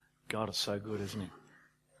God is so good, isn't He?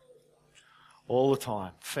 All the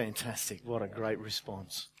time. Fantastic. What a great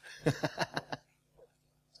response.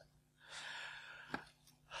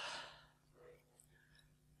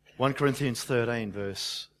 1 Corinthians 13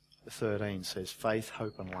 verse 13 says, faith,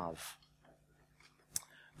 hope and love.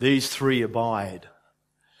 These three abide.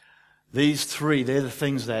 These three, they're the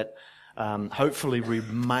things that hopefully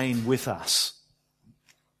remain with us.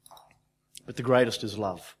 But the greatest is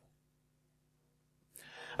love.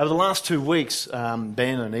 Over the last 2 weeks, Ben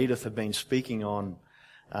and Edith have been speaking on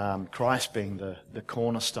Christ being the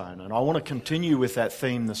cornerstone. And I want to continue with that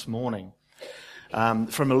theme this morning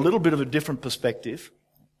from a little bit of a different perspective.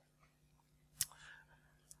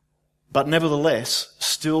 But nevertheless,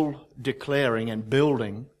 still declaring and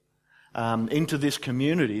building into this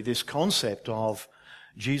community this concept of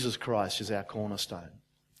Jesus Christ is our cornerstone.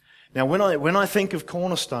 Now, when I think of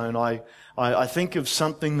cornerstone, I think of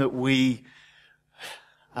something that we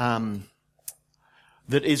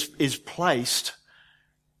that is placed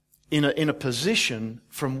in a position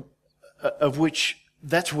of which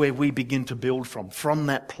that's where we begin to build from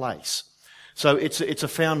that place. So it's a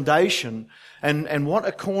foundation, and what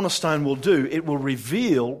a cornerstone will do, it will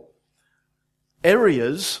reveal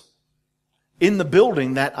areas in the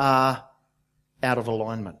building that are out of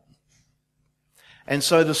alignment. And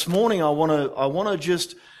so this morning I want to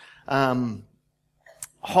just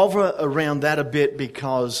hover around that a bit,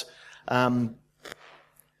 because one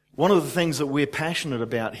of the things that we're passionate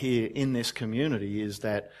about here in this community is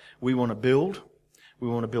that we want to build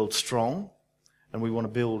strong, and we want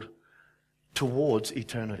to build towards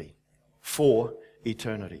eternity, for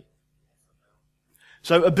eternity.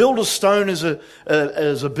 So a builder's stone is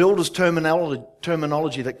a builder's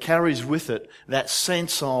terminology that carries with it that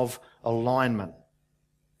sense of alignment.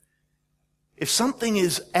 If something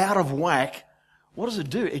is out of whack, what does it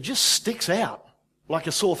do? It just sticks out like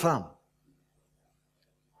a sore thumb.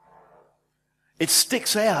 It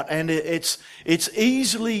sticks out, and it's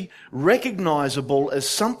easily recognizable as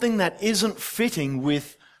something that isn't fitting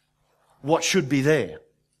with what should be there.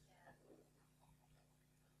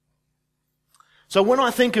 So when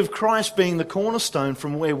I think of Christ being the cornerstone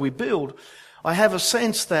from where we build, I have a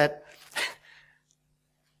sense that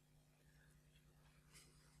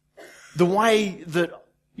the way that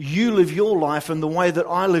you live your life and the way that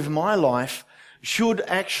I live my life should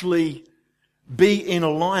actually be in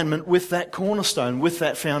alignment with that cornerstone, with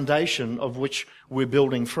that foundation of which we're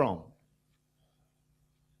building from.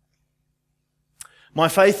 My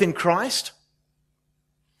faith in Christ,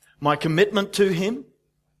 my commitment to Him,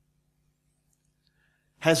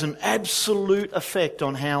 has an absolute effect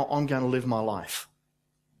on how I'm going to live my life.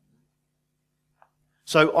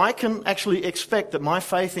 So I can actually expect that my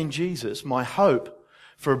faith in Jesus, my hope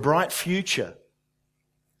for a bright future,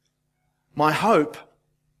 my hope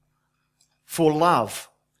for love,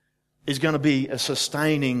 is going to be a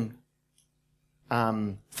sustaining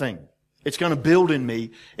thing. It's going to build in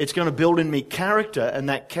me. It's going to build in me character, and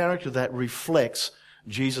that character that reflects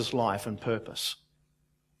Jesus' life and purpose.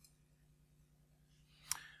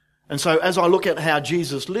 And so as I look at how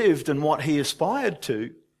Jesus lived and what He aspired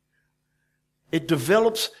to, it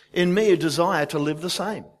develops in me a desire to live the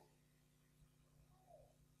same.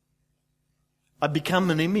 I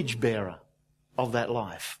become an image bearer of that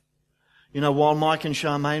life. You know, while Mike and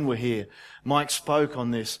Charmaine were here, Mike spoke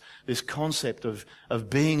on this concept of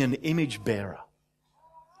being an image bearer.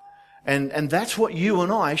 And that's what you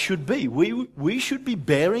and I should be. We should be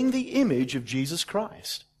bearing the image of Jesus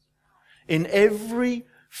Christ in every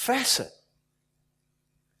facet.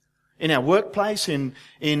 In our workplace, in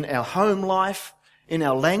our home life, in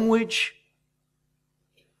our language,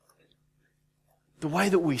 the way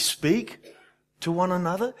that we speak to one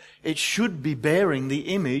another, it should be bearing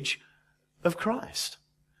the image of Christ.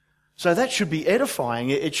 So that should be edifying.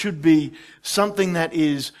 It should be something that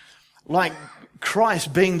is like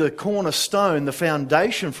Christ being the cornerstone, the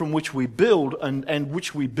foundation from which we build and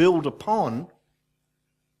which we build upon.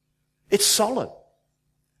 It's solid.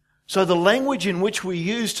 So the language in which we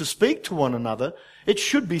use to speak to one another, it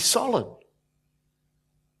should be solid.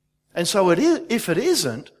 And so if it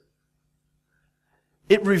isn't,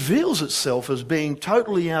 it reveals itself as being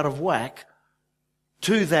totally out of whack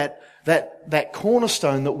to that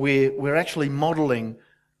cornerstone that we're actually modelling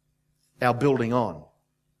our building on.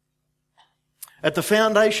 At the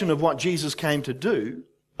foundation of what Jesus came to do,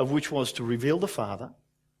 of which was to reveal the Father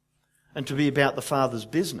and to be about the Father's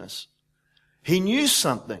business, He knew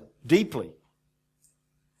something deeply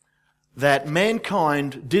that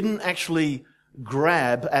mankind didn't actually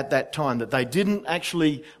grab at that time, that they didn't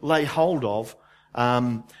actually lay hold of,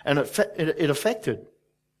 and it affected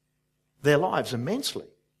their lives immensely.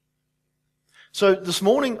 So this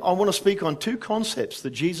morning I want to speak on two concepts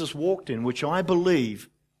that Jesus walked in, which I believe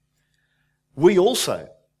we also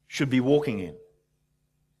should be walking in.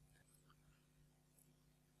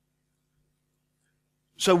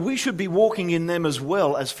 So we should be walking in them as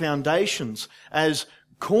well as foundations, as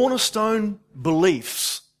cornerstone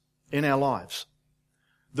beliefs in our lives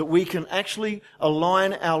that we can actually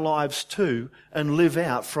align our lives to and live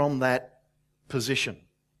out from that position.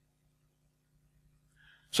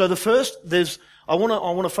 So the first, I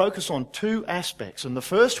want to focus on two aspects, and the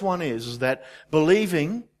first one is that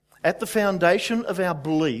believing at the foundation of our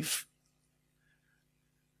belief,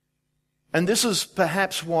 and this is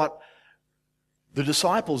perhaps what the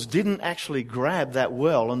disciples didn't actually grab that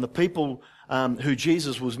well, and the people who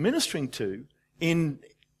Jesus was ministering to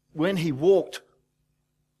when he walked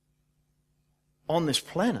on this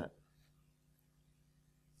planet.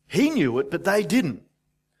 He knew it, but they didn't.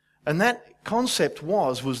 And that concept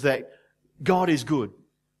was that God is good.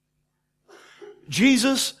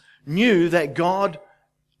 Jesus knew that God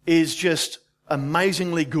is just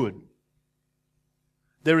amazingly good.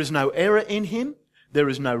 There is no error in him. There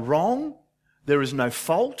is no wrong. There is no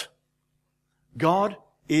fault. God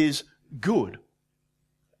is good.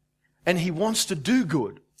 And he wants to do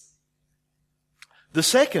good. The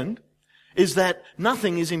second is that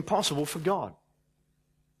nothing is impossible for God.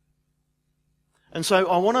 And so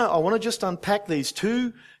I want to just unpack these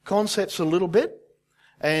two concepts a little bit,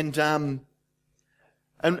 and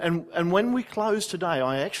when we close today,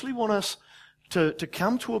 I actually want us to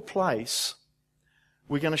come to a place.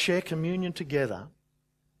 We're going to share communion together,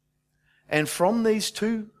 and from these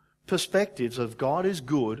two perspectives of God is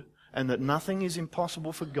good and that nothing is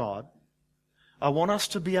impossible for God, I want us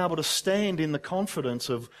to be able to stand in the confidence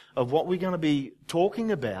of what we're going to be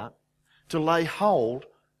talking about, to lay hold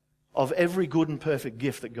of every good and perfect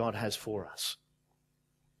gift that God has for us.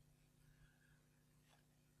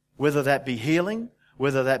 Whether that be healing,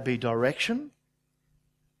 whether that be direction,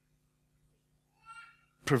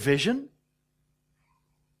 provision,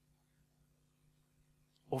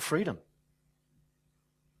 or freedom.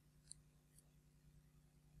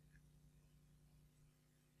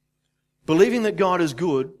 Believing that God is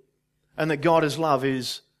good and that God is love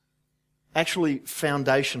is actually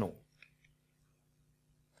foundational.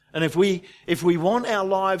 And if we want our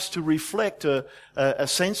lives to reflect a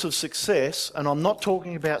sense of success, and I'm not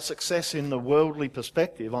talking about success in the worldly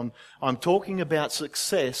perspective, I'm talking about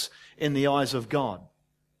success in the eyes of God.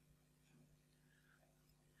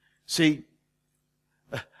 See,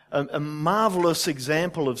 a marvelous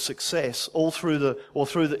example of success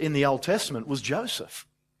in the Old Testament was Joseph.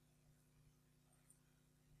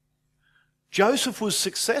 Joseph was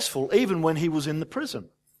successful even when he was in the prison.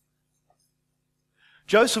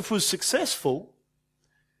 Joseph was successful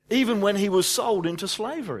even when he was sold into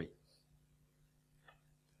slavery.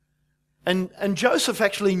 And Joseph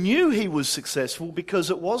actually knew he was successful because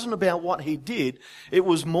it wasn't about what he did. It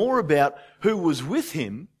was more about who was with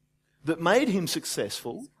him that made him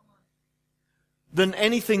successful than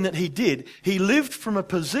anything that he did. He lived from a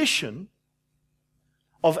position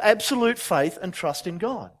of absolute faith and trust in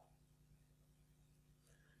God.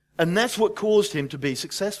 And that's what caused him to be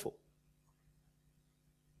successful.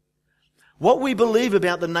 What we believe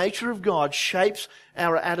about the nature of God shapes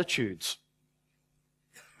our attitudes.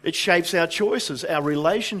 It shapes our choices, our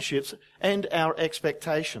relationships, and our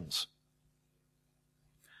expectations.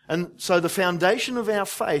 And so the foundation of our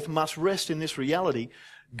faith must rest in this reality: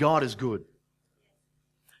 God is good.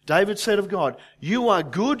 David said of God, "You are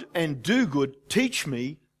good and do good. Teach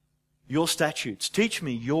me your statutes. Teach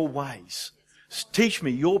me your ways. Teach me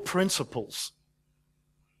your principles."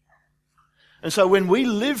 And so when we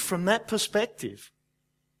live from that perspective,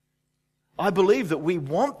 I believe that we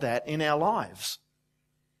want that in our lives.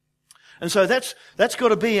 And so that's got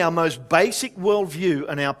to be our most basic worldview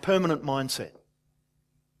and our permanent mindset.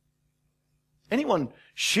 Anyone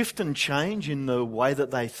shift and change in the way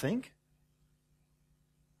that they think?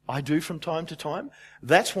 I do from time to time.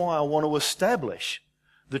 That's why I want to establish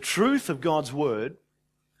the truth of God's Word,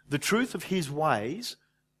 the truth of His ways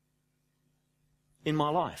in my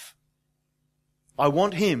life. I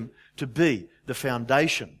want Him to be the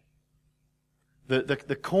foundation,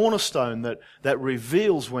 the cornerstone that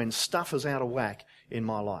reveals when stuff is out of whack in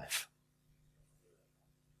my life.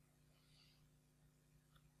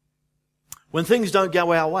 When things don't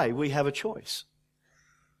go our way, we have a choice.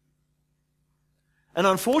 And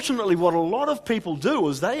unfortunately, what a lot of people do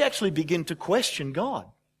is they actually begin to question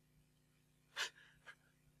God.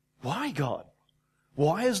 Why, God?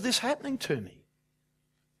 Why is this happening to me?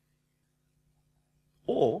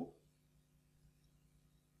 Or,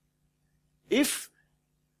 if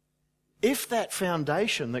if that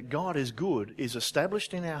foundation that God is good is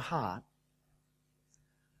established in our heart,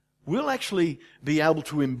 we'll actually be able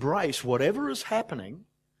to embrace whatever is happening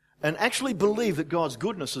and actually believe that God's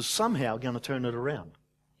goodness is somehow going to turn it around.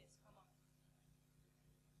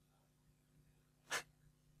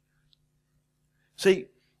 See,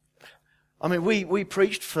 I mean, we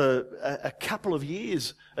preached for a couple of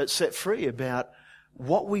years at Set Free about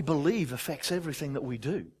what we believe affects everything that we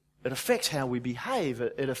do. It affects how we behave.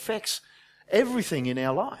 It affects everything in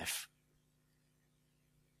our life.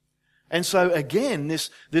 And so again,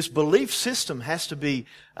 this belief system has to be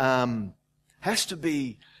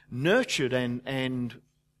nurtured and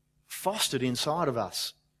fostered inside of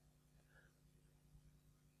us.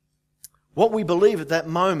 What we believe at that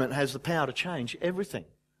moment has the power to change everything.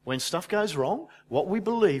 When stuff goes wrong, what we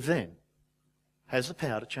believe then has the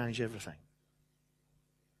power to change everything.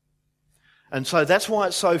 And so that's why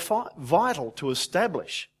it's so vital to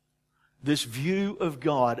establish this view of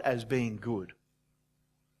God as being good.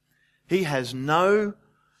 He has no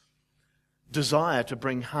desire to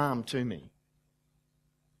bring harm to me.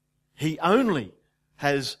 He only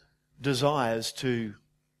has desires to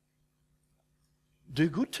do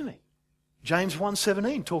good to me. James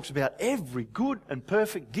 1:17 talks about every good and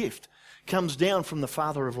perfect gift comes down from the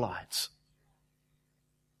Father of lights.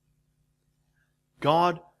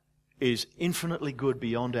 God is infinitely good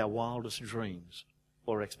beyond our wildest dreams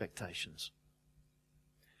or expectations.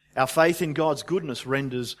 Our faith in God's goodness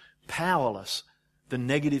renders powerless the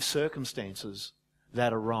negative circumstances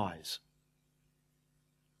that arise.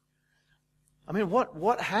 I mean,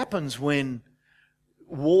 what happens when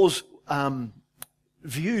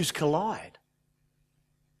views collide?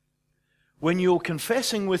 When you're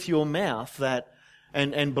confessing with your mouth that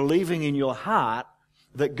and believing in your heart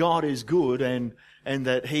that God is good and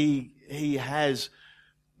that He has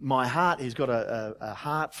my heart, He's got a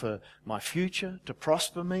heart for my future, to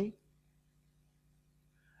prosper me,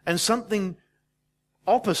 and something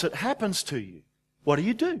opposite happens to you, what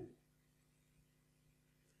do?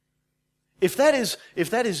 If that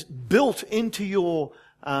is built into your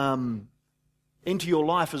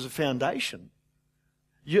life as a foundation,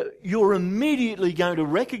 you're immediately going to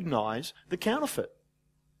recognize the counterfeit.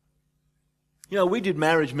 You know, we did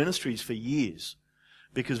marriage ministries for years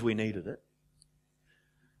because we needed it.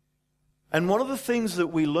 And one of the things that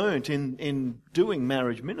we learnt in doing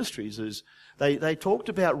marriage ministries is they talked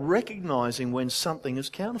about recognizing when something is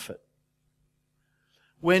counterfeit.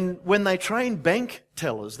 When they train bank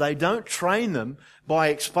tellers, they don't train them by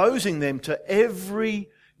exposing them to every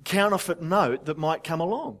counterfeit note that might come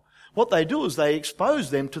along. What they do is they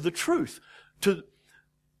expose them to the truth.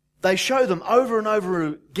 They show them over and over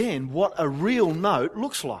again what a real note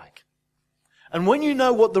looks like. And when you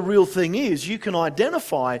know what the real thing is, you can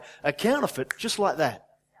identify a counterfeit just like that.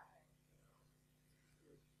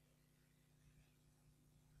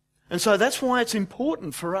 And so that's why it's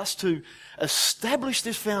important for us to establish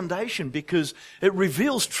this foundation, because it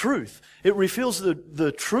reveals truth. It reveals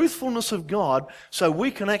the truthfulness of God, so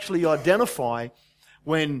we can actually identify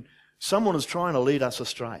when someone is trying to lead us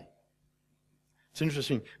astray. It's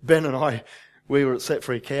interesting. Ben and I, we were at Set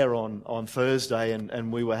Free Care on Thursday,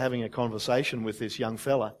 and we were having a conversation with this young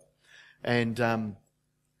fella. And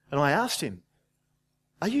I asked him,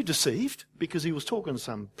 "Are you deceived?" Because he was talking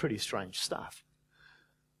some pretty strange stuff.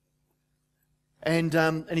 And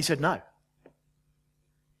he said no.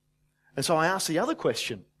 And so I asked the other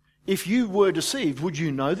question: if you were deceived, would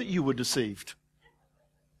you know that you were deceived?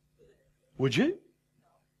 Would you?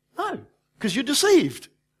 No, because you're deceived.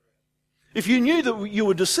 If you knew that you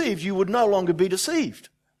were deceived, you would no longer be deceived.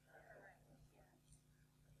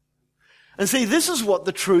 And see, this is what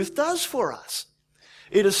the truth does for us.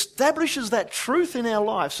 It establishes that truth in our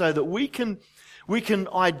life so that we can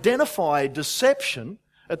identify deception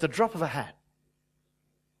at the drop of a hat.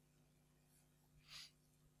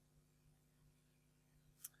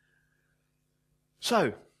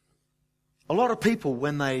 So, a lot of people,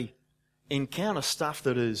 when they encounter stuff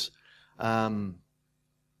that is,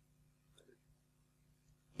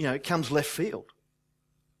 it comes left field,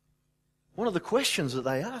 one of the questions that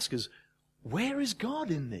they ask is, where is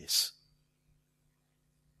God in this?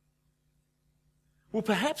 Well,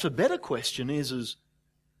 perhaps a better question is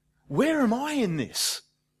where am I in this?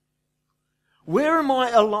 Where am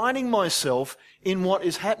I aligning myself in what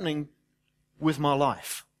is happening with my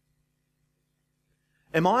life?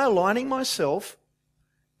 Am I aligning myself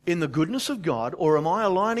in the goodness of God, or am I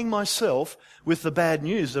aligning myself with the bad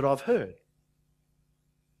news that I've heard?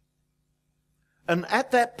 And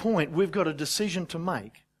at that point, we've got a decision to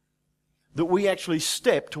make, that we actually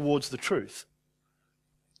step towards the truth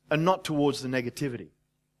and not towards the negativity.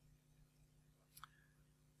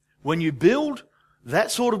 When you build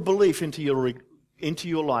that sort of belief into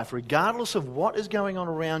your life, regardless of what is going on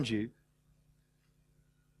around you,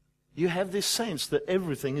 you have this sense that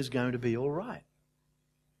everything is going to be all right.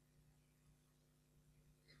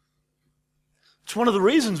 It's one of the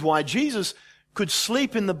reasons why Jesus could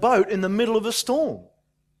sleep in the boat in the middle of a storm.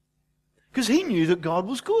 Because he knew that God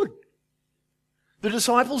was good. The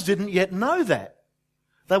disciples didn't yet know that.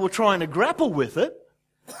 They were trying to grapple with it.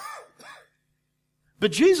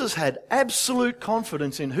 But Jesus had absolute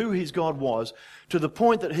confidence in who his God was, to the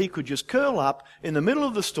point that he could just curl up in the middle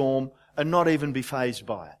of the storm and not even be fazed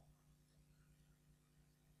by it.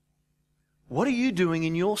 What are you doing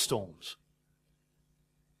in your storms?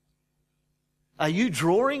 Are you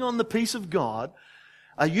drawing on the peace of God?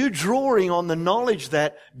 Are you drawing on the knowledge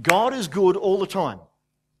that God is good all the time?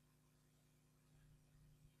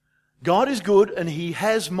 God is good and He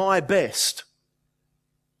has my best.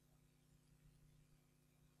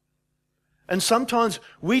 And sometimes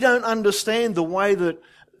we don't understand the way that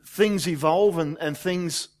things evolve and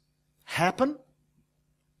things happen.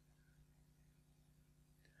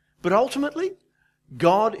 But ultimately,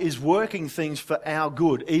 God is working things for our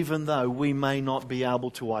good, even though we may not be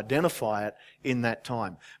able to identify it in that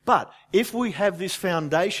time. But if we have this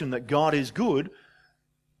foundation that God is good,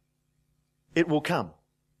 it will come.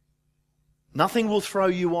 Nothing will throw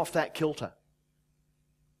you off that kilter.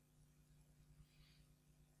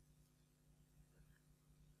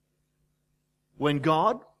 When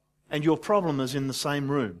God and your problem is in the same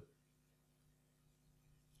room,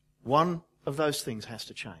 one of those things has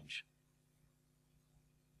to change.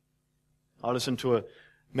 I listened to a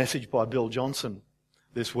message by Bill Johnson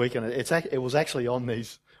this week, and it was actually on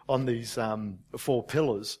these 4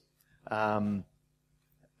 pillars, and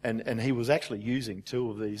he was actually using 2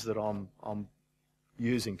 of these that I'm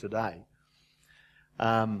using today.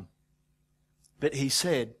 But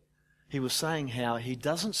he was saying how he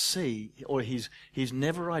doesn't see, or he's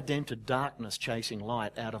never identified darkness chasing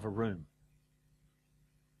light out of a room.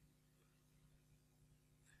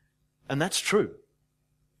 And that's true.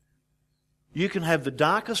 You can have the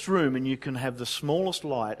darkest room and you can have the smallest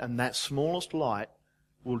light, and that smallest light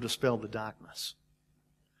will dispel the darkness.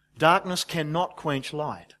 Darkness cannot quench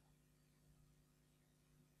light.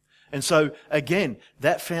 And so, again,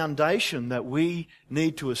 that foundation that we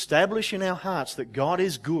need to establish in our hearts, that God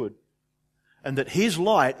is good and that His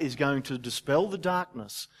light is going to dispel the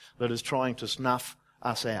darkness that is trying to snuff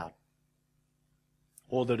us out,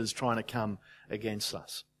 or that is trying to come against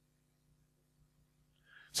us.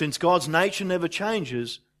 Since God's nature never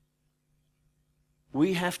changes,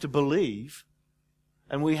 we have to believe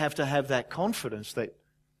and we have to have that confidence that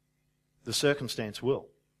the circumstance will.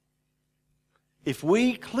 If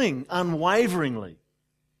we cling unwaveringly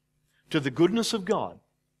to the goodness of God,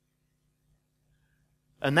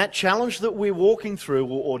 and that challenge that we're walking through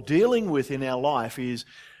or dealing with in our life is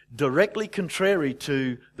directly contrary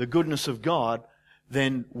to the goodness of God,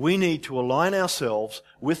 then we need to align ourselves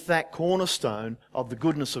with that cornerstone of the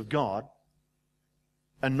goodness of God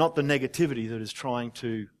and not the negativity that is trying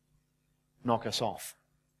to knock us off.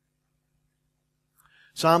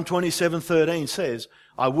 Psalm 27:13 says,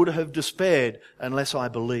 I would have despaired unless I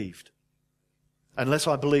believed. Unless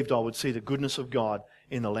I believed I would see the goodness of God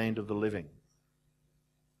in the land of the living.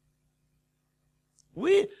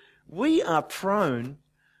 We are prone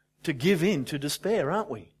to give in to despair, aren't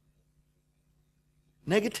we?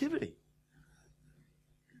 Negativity.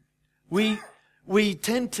 We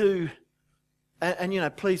tend to,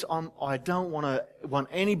 and please, I don't want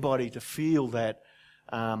anybody to feel that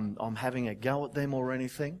I'm having a go at them or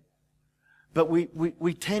anything, but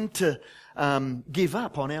we tend to give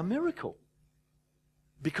up on our miracle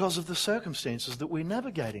because of the circumstances that we're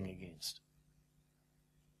navigating against.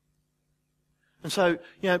 And so,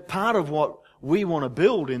 part of what we want to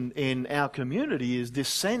build in our community is this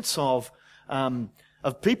sense of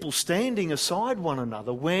people standing aside one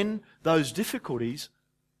another when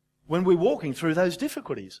we're walking through those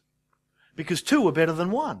difficulties. Because 2 are better than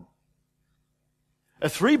 1. A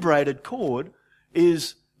 3-braided cord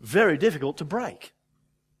is very difficult to break.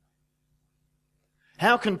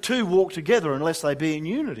 How can 2 walk together unless they be in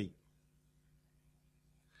unity?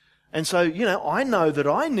 And so, I know that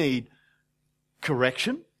I need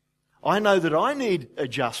correction. I know that I need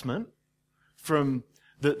adjustment from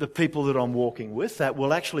the people that I'm walking with that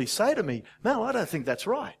will actually say to me, Mel, I don't think that's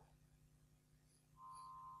right.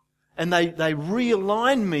 And they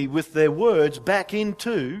realign me with their words back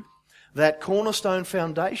into that cornerstone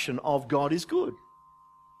foundation of God is good.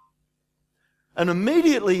 And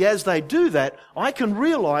immediately as they do that, I can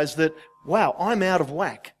realize that, wow, I'm out of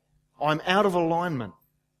whack. I'm out of alignment.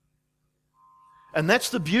 And that's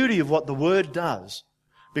the beauty of what the Word does,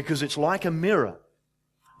 because it's like a mirror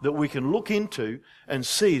that we can look into and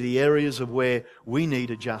see the areas of where we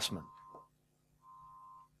need adjustment.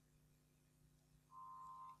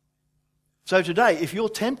 So today, if you're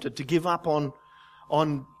tempted to give up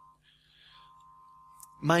on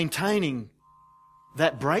maintaining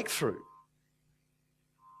that breakthrough,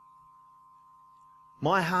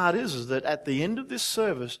 my heart is that at the end of this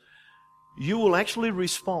service, you will actually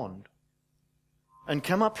respond and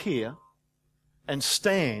come up here and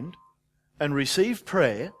stand and receive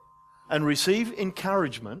prayer and receive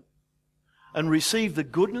encouragement and receive the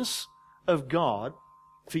goodness of God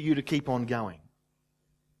for you to keep on going.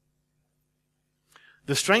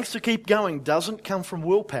 The strength to keep going doesn't come from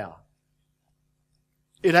willpower.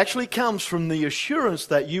 It actually comes from the assurance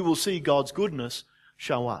that you will see God's goodness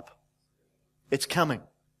show up. It's coming.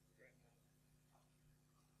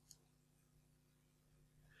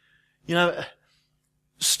 You know,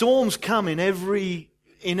 storms come in every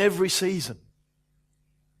season.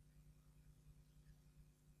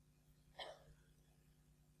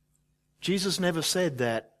 Jesus never said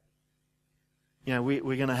that, you know, we're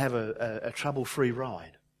going to have a trouble-free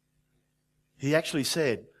ride. He actually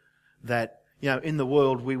said that, you know, in the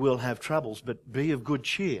world we will have troubles, but be of good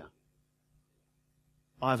cheer.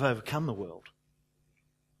 I've overcome the world.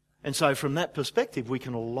 And so from that perspective, we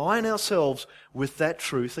can align ourselves with that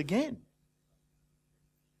truth again.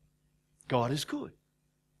 God is good.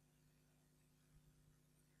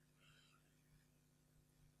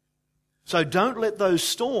 So don't let those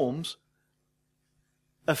storms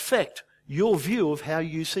affect your view of how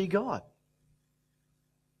you see God.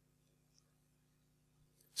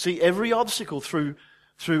 See every obstacle through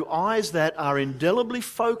eyes that are indelibly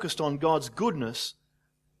focused on God's goodness,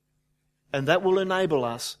 and that will enable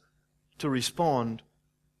us to respond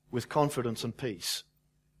with confidence and peace.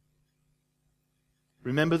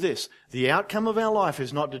 Remember this, the outcome of our life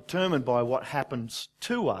is not determined by what happens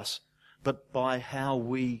to us, but by how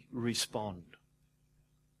we respond.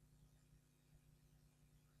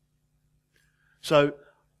 So,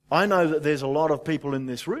 I know that there's a lot of people in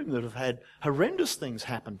this room that have had horrendous things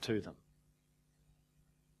happen to them.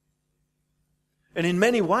 And in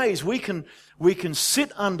many ways, we can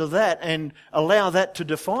sit under that and allow that to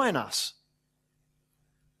define us.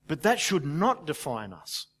 But that should not define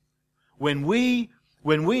us. When we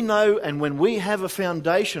know and when we have a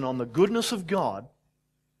foundation on the goodness of God,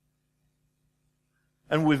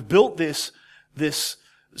 and we've built this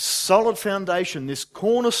solid foundation, this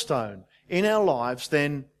cornerstone in our lives,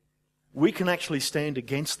 then we can actually stand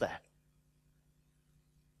against that.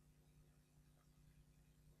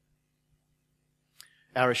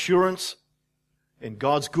 Our assurance in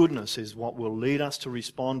God's goodness is what will lead us to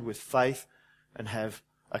respond with faith and have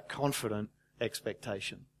a confident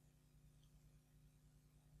expectation.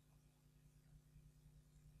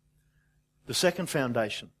 The second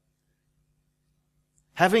foundation,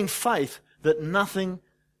 having faith that nothing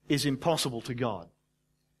is impossible to God.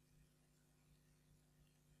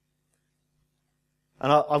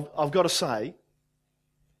 And I've got to say,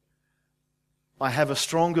 I have a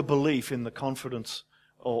stronger belief in the confidence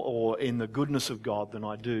or in the goodness of God than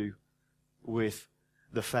I do with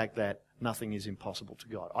the fact that nothing is impossible to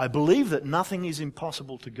God. I believe that nothing is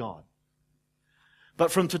impossible to God.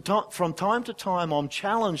 But from time to time, I'm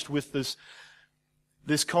challenged with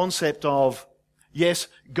this concept of, yes,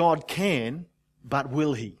 God can, but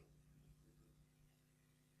will He?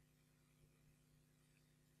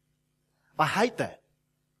 I hate that.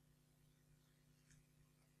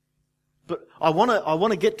 But I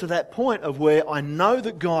want to get to that point of where I know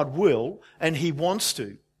that God will and He wants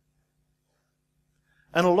to.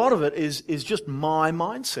 And a lot of it is just my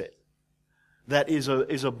mindset. That is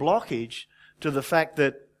a blockage to the fact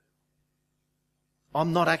that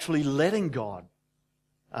I'm not actually letting God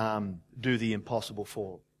do the impossible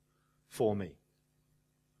for me.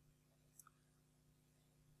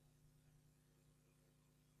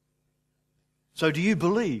 So do you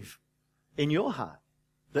believe in your heart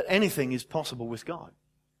that anything is possible with God?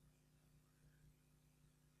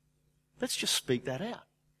 Let's just speak that out.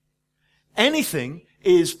 Anything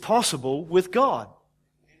is possible with God.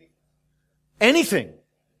 Anything.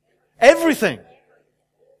 Everything.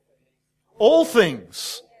 All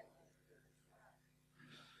things.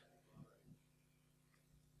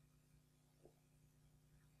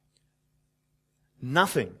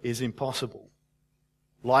 Nothing is impossible.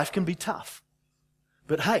 Life can be tough.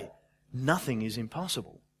 But hey, nothing is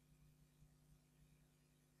impossible.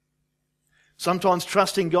 Sometimes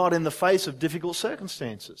trusting God in the face of difficult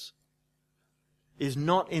circumstances is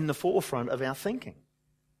not in the forefront of our thinking.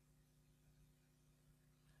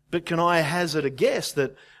 But can I hazard a guess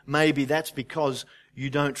that maybe that's because you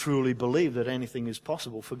don't truly believe that anything is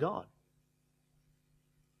possible for God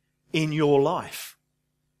in your life?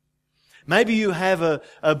 Maybe you have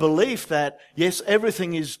a belief that, yes,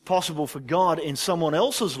 everything is possible for God in someone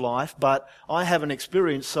else's life, but I haven't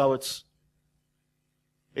experienced, so it's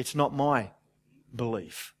not my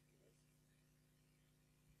belief.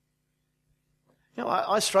 You know,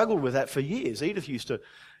 I struggled with that for years. Edith used to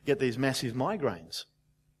get these massive migraines.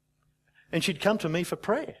 And she'd come to me for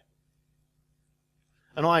prayer.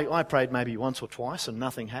 And I prayed maybe once or twice and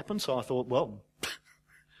nothing happened, so I thought, well,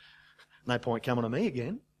 no point coming to me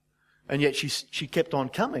again. And yet she kept on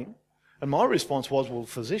coming. And my response was, well,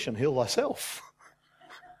 physician, heal thyself.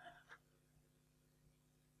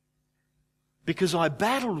 Because I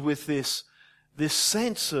battled with this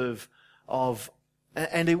sense of,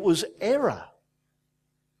 and it was error.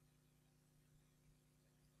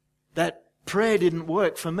 That prayer didn't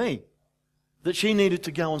work for me. That she needed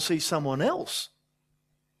to go and see someone else.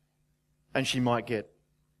 And she might get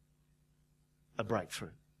a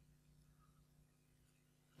breakthrough.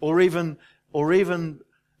 Or even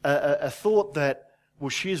a thought that, well,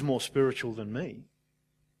 she's more spiritual than me,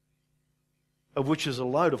 of which is a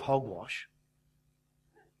load of hogwash,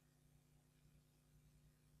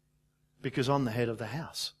 because I'm the head of the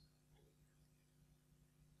house.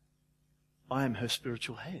 I am her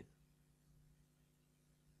spiritual head.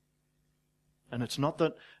 And it's not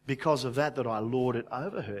that because of that I lord it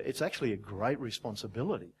over her. It's actually a great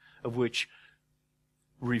responsibility, of which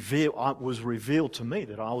was revealed to me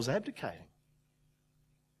that I was abdicating.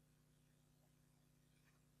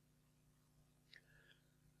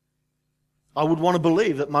 I would want to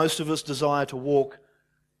believe that most of us desire to walk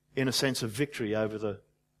in a sense of victory over the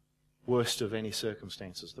worst of any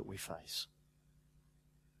circumstances that we face.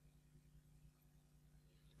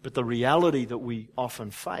 But the reality that we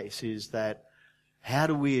often face is that how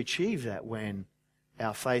do we achieve that when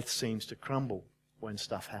our faith seems to crumble when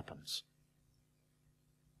stuff happens?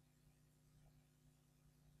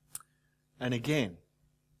 And again,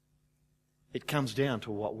 it comes down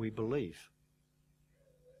to what we believe.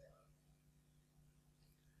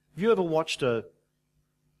 Have you ever watched a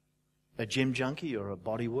gym junkie or a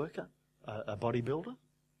body worker, a bodybuilder?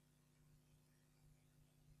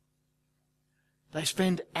 They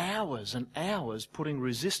spend hours and hours putting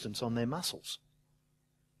resistance on their muscles.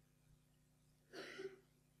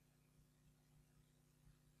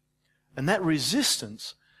 And that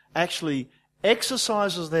resistance actually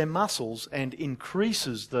exercises their muscles and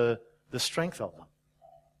increases the strength of them.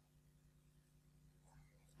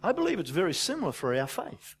 I believe it's very similar for our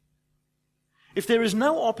faith. If there is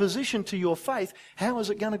no opposition to your faith, how is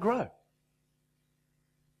it going to grow?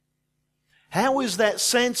 How is that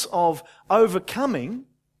sense of overcoming?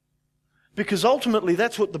 Because ultimately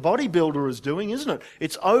that's what the bodybuilder is doing, isn't it?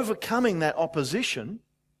 It's overcoming that opposition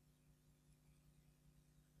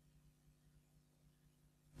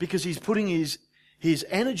because he's putting his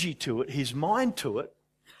energy to it, his mind to it.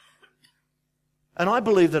 And I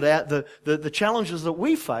believe that the challenges that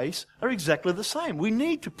we face are exactly the same. We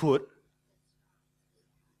need to put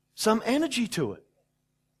some energy to it.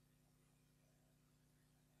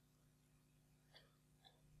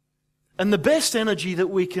 And the best energy that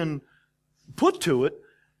we can put to it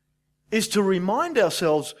is to remind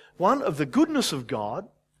ourselves, one, of the goodness of God,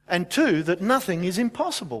 and two, that nothing is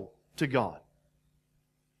impossible to God.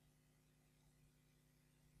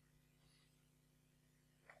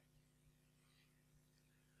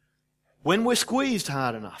 When we're squeezed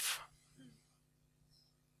hard enough,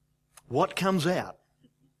 what comes out?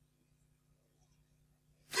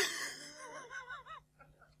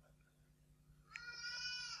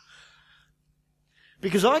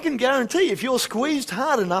 Because I can guarantee if you're squeezed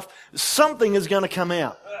hard enough, something is going to come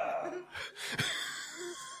out.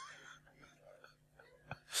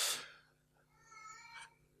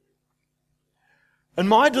 And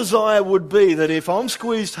my desire would be that if I'm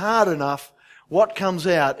squeezed hard enough, what comes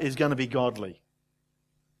out is going to be godly.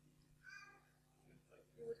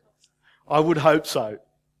 I would hope so.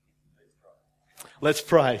 Let's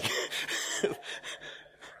pray.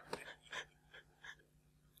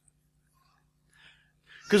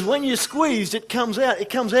 Because when you're squeezed, it comes out. It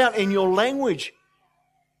comes out in your language.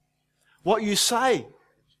 What you say.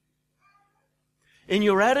 In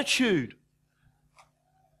your attitude.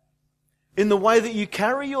 In the way that you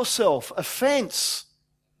carry yourself. Offense.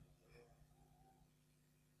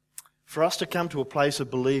 For us to come to a place of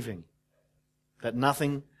believing that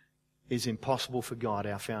nothing is impossible for God,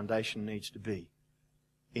 our foundation needs to be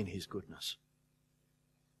in His goodness.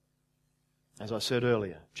 As I said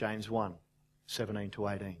earlier, James 1, 17 to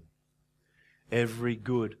 18. Every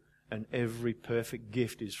good and every perfect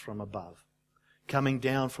gift is from above, coming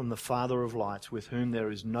down from the Father of lights, with whom there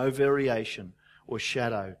is no variation or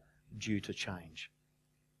shadow due to change.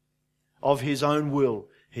 Of His own will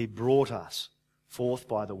He brought us forth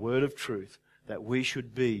by the word of truth, that we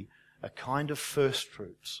should be a kind of first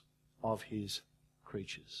fruits of His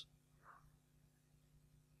creatures.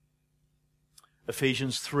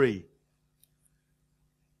 Ephesians 3,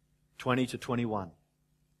 20 to 21.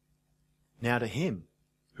 Now to Him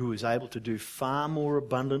who is able to do far more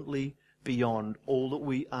abundantly beyond all that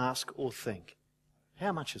we ask or think.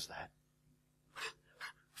 How much is that?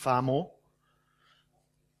 Far more?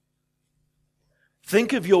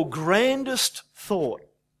 Think of your grandest thought.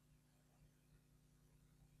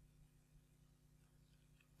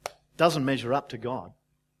 Doesn't measure up to God.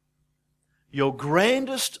 Your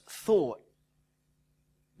grandest thought,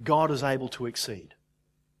 God is able to exceed.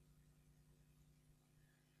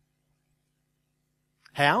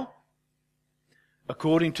 How?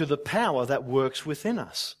 According to the power that works within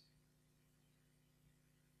us.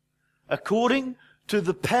 According to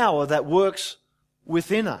the power that works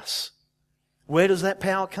within us. Where does that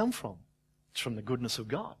power come from? It's from the goodness of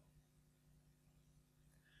God.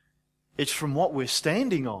 It's from what we're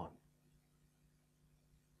standing on.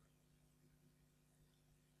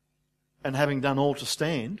 And having done all to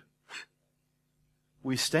stand,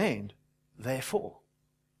 we stand, therefore.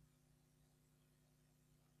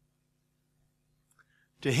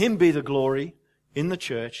 To Him be the glory in the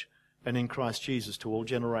church and in Christ Jesus to all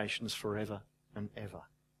generations forever and ever.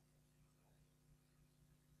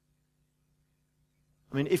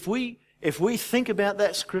 I mean, if we think about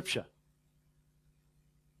that scripture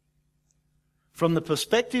from the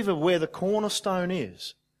perspective of where the cornerstone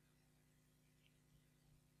is,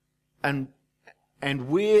 and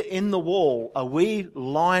we're in the wall, are we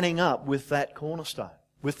lining up with that cornerstone,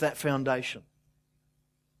 with that foundation?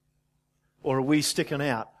 Or are we sticking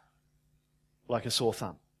out like a sore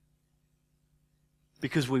thumb?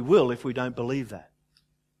 Because we will if we don't believe that.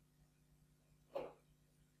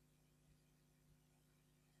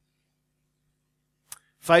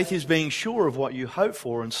 Faith is being sure of what you hope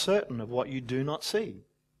for and certain of what you do not see.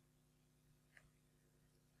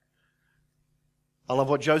 I love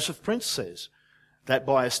what Joseph Prince says, that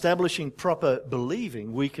by establishing proper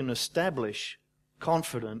believing, we can establish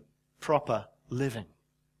confident, proper living.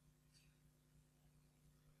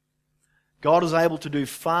 God is able to do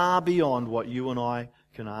far beyond what you and I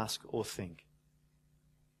can ask or think.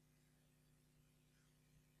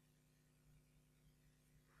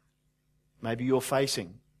 Maybe you're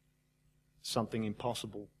facing something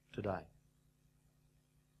impossible today.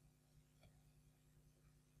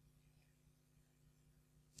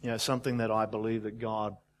 You know, something that I believe that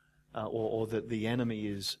God or that the enemy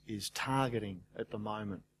is targeting at the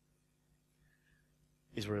moment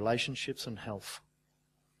is relationships and health.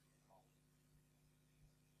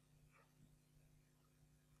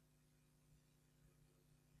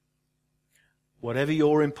 Whatever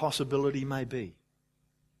your impossibility may be,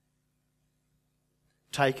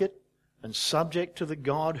 take it and subject to the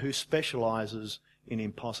God who specializes in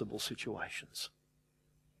impossible situations.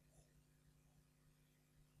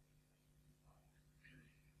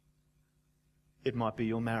 It might be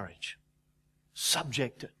your marriage.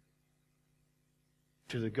 Subject it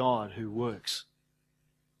to the God who works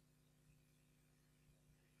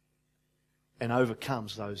and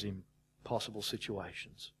overcomes those impossible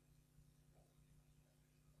situations.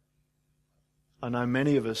 I know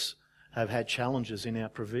many of us have had challenges in our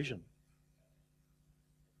provision.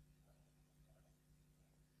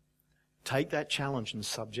 Take that challenge and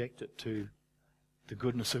subject it to the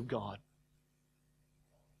goodness of God.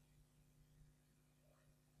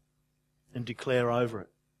 And declare over it,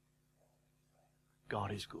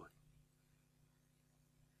 God is good.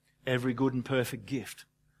 Every good and perfect gift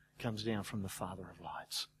comes down from the Father of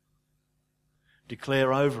lights.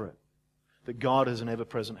 Declare over it that God is an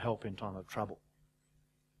ever-present help in time of trouble.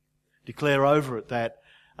 Declare over it that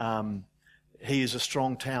He is a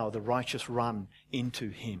strong tower, the righteous run into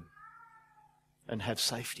Him and have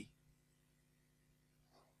safety.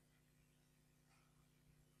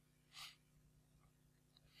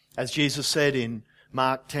 As Jesus said in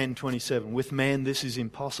Mark 10:27, with man this is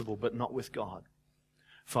impossible, but not with God.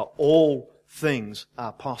 For all things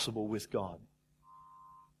are possible with God.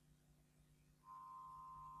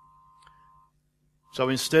 So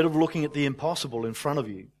instead of looking at the impossible in front of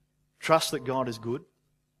you, trust that God is good.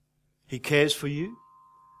 He cares for you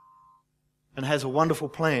and has a wonderful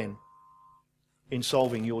plan in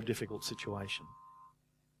solving your difficult situation.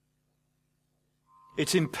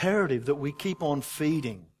 It's imperative that we keep on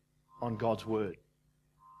feeding on God's Word.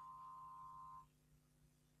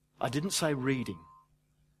 I didn't say reading.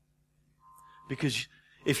 Because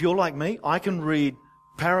if you're like me, I can read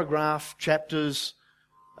paragraph, chapters,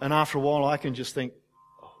 and after a while I can just think,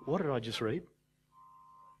 what did I just read?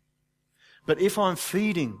 But if I'm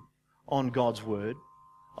feeding on God's Word,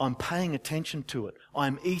 I'm paying attention to it,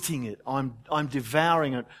 I'm eating it, I'm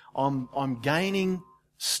devouring it, I'm gaining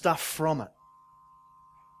stuff from it.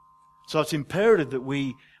 So it's imperative that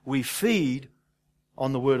we feed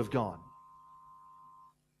on the Word of God.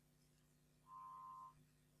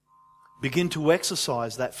 Begin to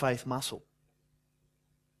exercise that faith muscle.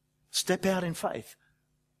 Step out in faith.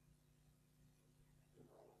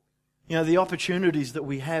 You know, the opportunities that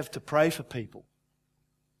we have to pray for people.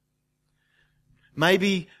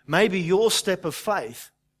 Maybe your step of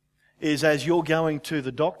faith is as you're going to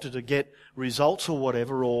the doctor to get results or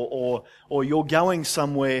whatever, or you're going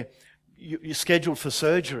somewhere, you're scheduled for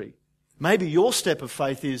surgery. Maybe your step of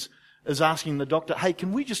faith is asking the doctor, hey,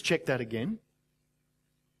 can we just check that again?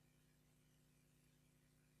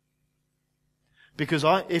 Because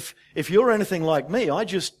if you're anything like me, I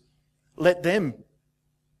just let them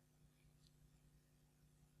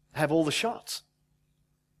have all the shots.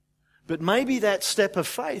 But maybe that step of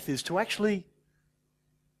faith is to actually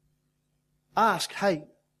ask, hey,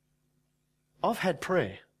 I've had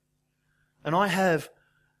prayer and I have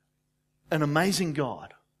an amazing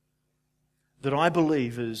God that I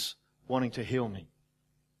believe is wanting to heal me.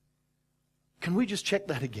 Can we just check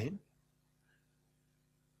that again?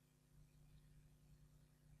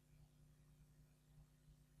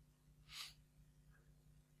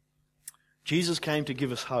 Jesus came to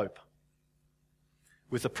give us hope,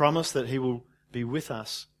 with the promise that He will be with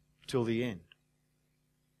us till the end.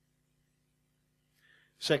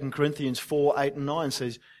 2 Corinthians 4, 8 and 9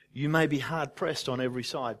 says, you may be hard pressed on every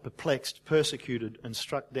side, perplexed, persecuted and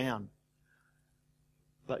struck down,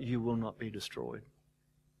 but you will not be destroyed.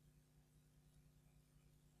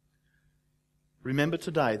 Remember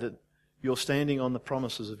today that you're standing on the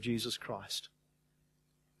promises of Jesus Christ,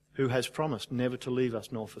 who has promised never to leave us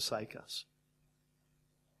nor forsake us.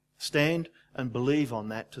 Stand and believe on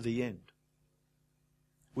that to the end.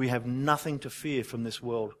 We have nothing to fear from this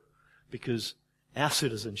world because our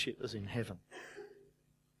citizenship is in heaven.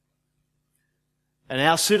 And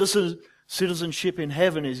our citizenship in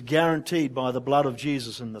heaven is guaranteed by the blood of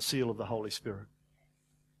Jesus and the seal of the Holy Spirit.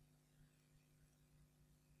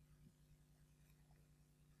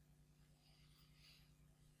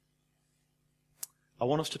 I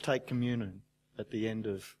want us to take communion at the end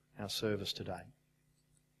of our service today.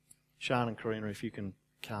 Sean and Karina, if you can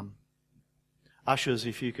come. Ushers,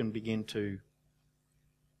 if you can begin to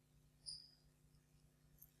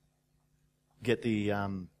get the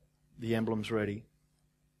emblems ready.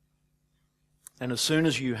 And as soon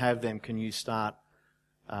as you have them, can you start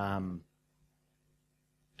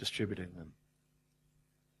distributing them?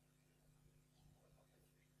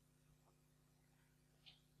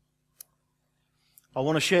 I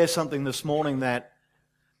want to share something this morning that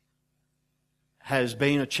has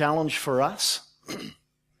been a challenge for us.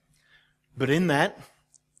 But in that,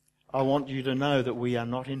 I want you to know that we are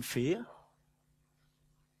not in fear.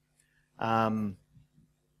 And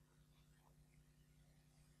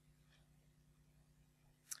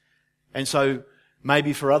so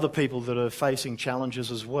maybe for other people that are facing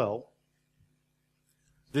challenges as well,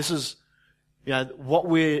 this is, what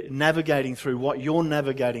we're navigating through, what you're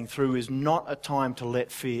navigating through is not a time to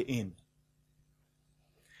let fear in.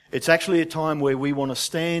 It's actually a time where we want to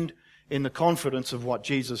stand in the confidence of what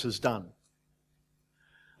Jesus has done.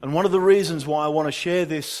 And one of the reasons why I want to share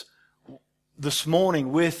this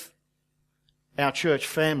morning with our church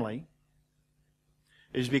family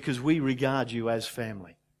is because we regard you as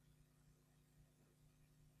family.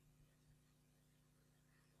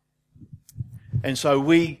 And so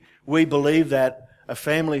we believe that a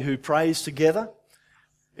family who prays together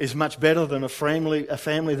is much better than a family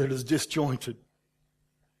that is disjointed.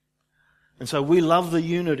 And so we love the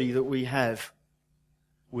unity that we have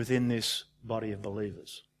within this body of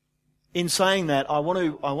believers. In saying that, I want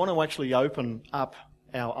to actually open up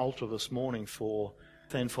our altar this morning for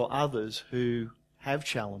others who have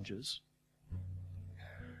challenges.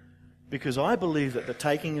 Because I believe that the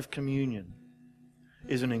taking of communion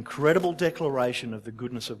is an incredible declaration of the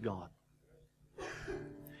goodness of God.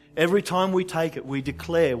 Every time we take it, we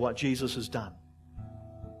declare what Jesus has done.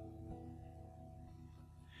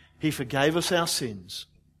 He forgave us our sins.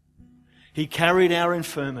 He carried our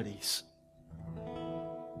infirmities.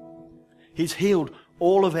 He's healed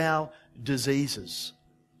all of our diseases.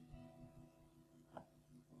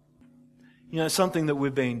 Something that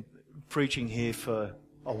we've been preaching here for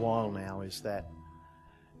a while now is that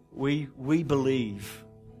we believe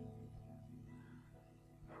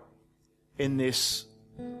in this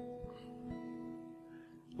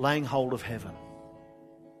laying hold of heaven.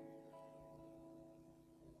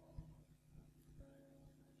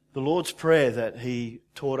 The Lord's Prayer that He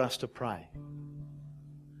taught us to pray,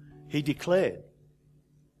 He declared,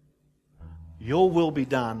 "Your will be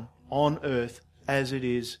done on earth as it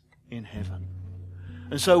is in heaven."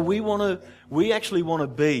 And so we actually want to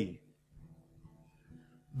be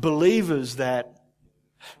believers that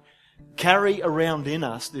carry around in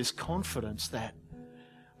us this confidence that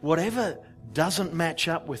whatever doesn't match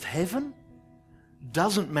up with heaven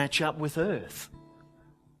doesn't match up with earth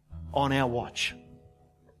on our watch.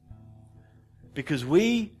 Because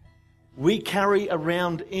we carry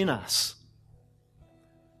around in us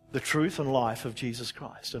the truth and life of Jesus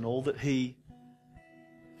Christ and all that He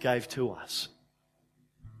gave to us.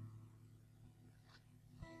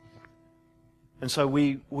 And so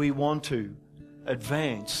we want to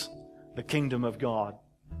advance the kingdom of God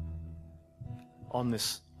on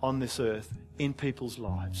this earth, in people's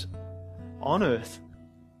lives. On earth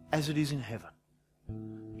as it is in heaven.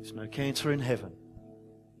 There's no cancer in heaven.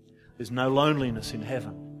 There's no loneliness in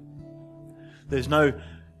heaven. There's no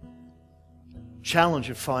challenge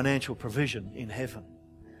of financial provision in heaven.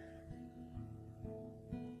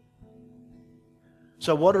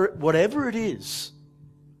 So whatever it is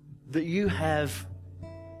that you have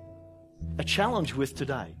a challenge with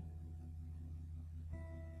today,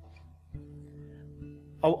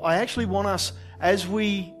 I actually want us, as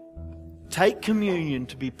we take communion,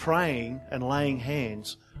 to be praying and laying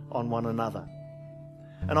hands on one another.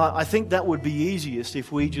 And I think that would be easiest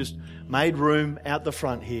if we just made room out the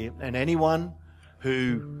front here, and anyone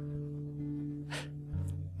who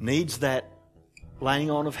needs that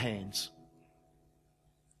laying on of hands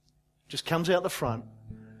just comes out the front,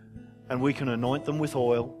 and we can anoint them with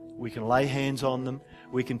oil, we can lay hands on them,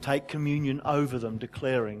 we can take communion over them,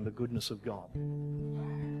 declaring the goodness of God.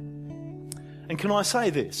 And can I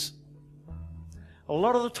say this? A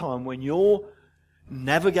lot of the time when you're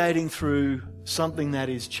navigating through something that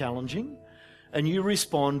is challenging and you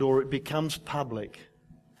respond or it becomes public,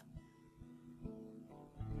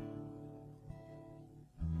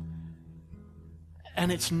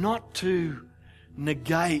 and it's not to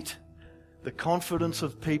negate the confidence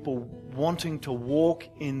of people wanting to walk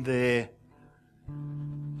in their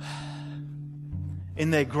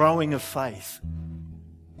growing of faith.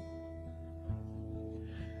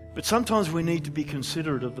 But sometimes we need to be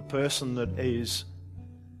considerate of the person that is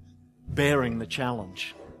bearing the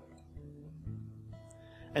challenge.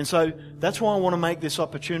 And so that's why I want to make this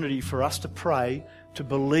opportunity for us to pray, to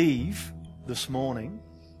believe this morning,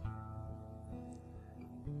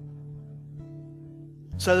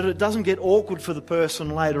 so that it doesn't get awkward for the person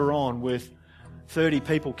later on with 30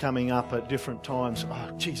 people coming up at different times.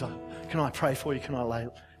 "Oh, geez, can I pray for you? Can I lay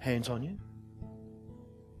hands on you?"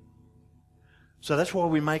 So that's why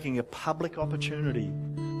we're making a public opportunity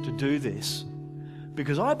to do this.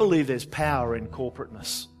 Because I believe there's power in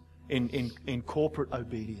corporateness, in corporate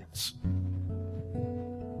obedience.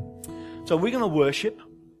 So we're going to worship.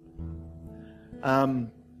 The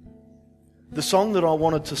song that I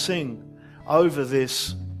wanted to sing over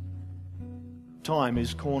this time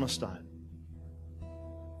is Cornerstone.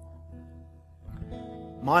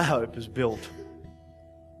 My hope is built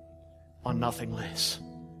on nothing less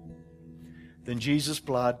than Jesus'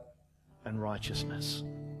 blood and righteousness.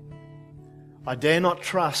 I dare not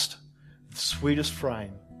trust the sweetest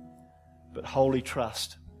frame, but wholly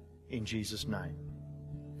trust in Jesus' name.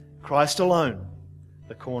 Christ alone,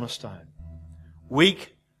 the cornerstone.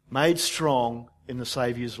 Weak, made strong in the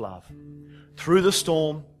Saviour's love. Through the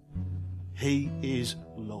storm, He is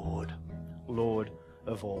Lord, Lord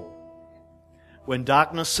of all. When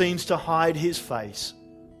darkness seems to hide His face,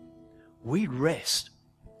 we rest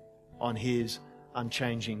on His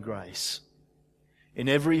unchanging grace. In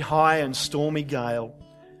every high and stormy gale,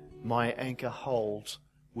 my anchor holds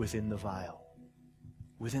within the veil.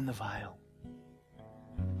 Within the veil.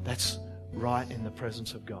 That's right in the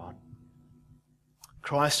presence of God.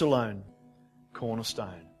 Christ alone,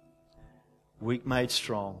 cornerstone. Weak made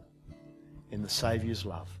strong in the Saviour's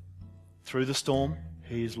love. Through the storm,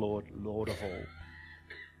 He is Lord, Lord of all.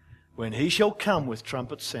 When He shall come with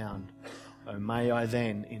trumpet sound, oh, may I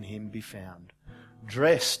then in Him be found,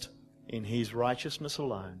 dressed in His righteousness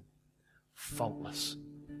alone, faultless,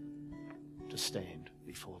 to stand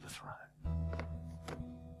before the throne.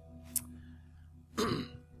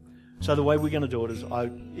 So the way we're going to do it is,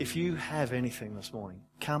 if you have anything this morning,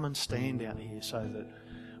 come and stand out here so that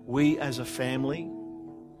we as a family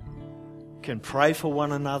can pray for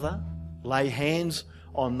one another, lay hands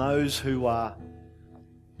on those who are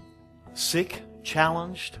sick,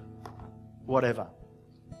 challenged, whatever.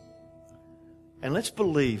 And let's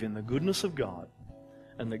believe in the goodness of God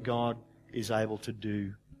and that God is able to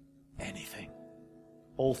do anything.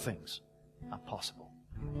 All things are possible.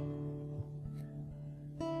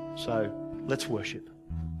 So let's worship.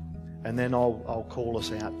 And then I'll call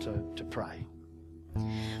us out to pray.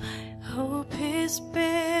 Hope is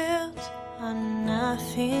built on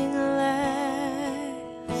nothing less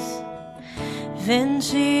than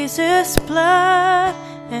Jesus' blood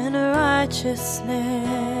and righteousness.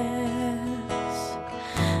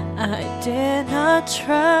 I dare not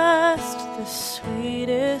trust the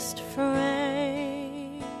sweetest frame,